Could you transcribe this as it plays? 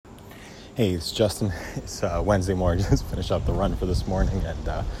Hey, it's Justin. It's Wednesday morning. Just finished up the run for this morning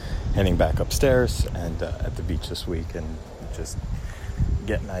and heading back upstairs and at the beach this week and just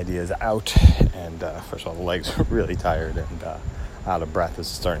getting ideas out. And first of all, the legs are really tired and out of breath. Is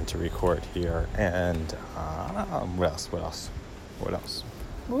starting to record here. And what else?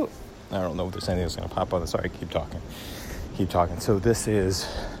 Woo. I don't know if there's anything that's going to pop on. Sorry, keep talking. So this is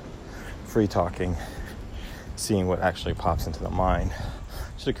free talking, seeing what actually pops into the mind.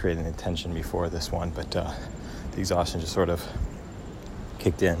 Should have created an intention before this one, but the exhaustion just sort of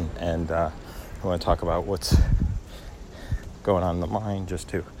kicked in, and I want to talk about what's going on in the mind just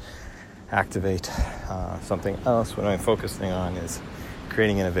to activate something else. What I'm focusing on is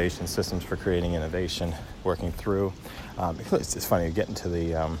creating innovation, systems for creating innovation, working through. Because it's funny, you get into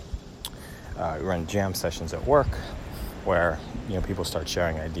the we run jam sessions at work where people start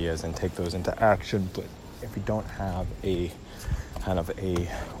sharing ideas and take those into action, but if we don't have a kind of a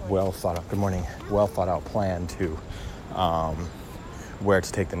well thought out plan to where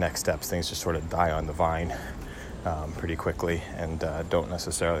to take the next steps, things just sort of die on the vine pretty quickly and don't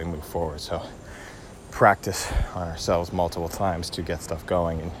necessarily move forward. So practice on ourselves multiple times to get stuff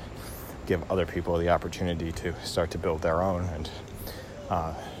going and give other people the opportunity to start to build their own, and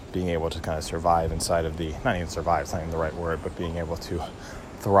being able to kind of survive inside of not even survive, it's not even the right word, but being able to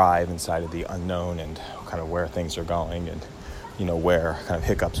thrive inside of the unknown and kind of where things are going and where kind of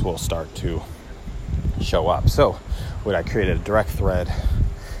hiccups will start to show up. So I created a direct thread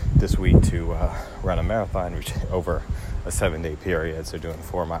this week to run a marathon, which over a 7-day period. So doing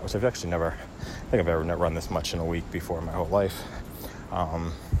 4 miles, which I've actually I think I've ever run this much in a week before in my whole life.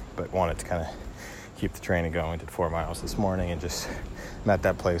 But wanted to kind of keep the training going. Did 4 miles this morning and just I'm at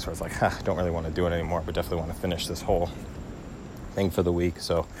that place where it's like, I don't really want to do it anymore, but definitely want to finish this whole thing for the week.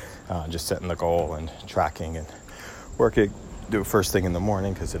 So just setting the goal and tracking and working. Do it first thing in the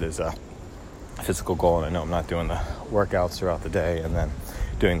morning because it is a physical goal, and I know I'm not doing the workouts throughout the day, and then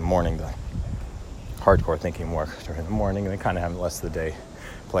doing the morning, the hardcore thinking work during the morning, and then kind of having the rest of the day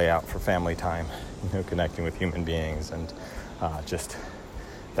play out for family time, connecting with human beings and just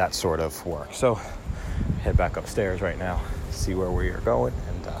that sort of work. So head back upstairs right now, see where we are going,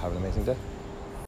 and have an amazing day.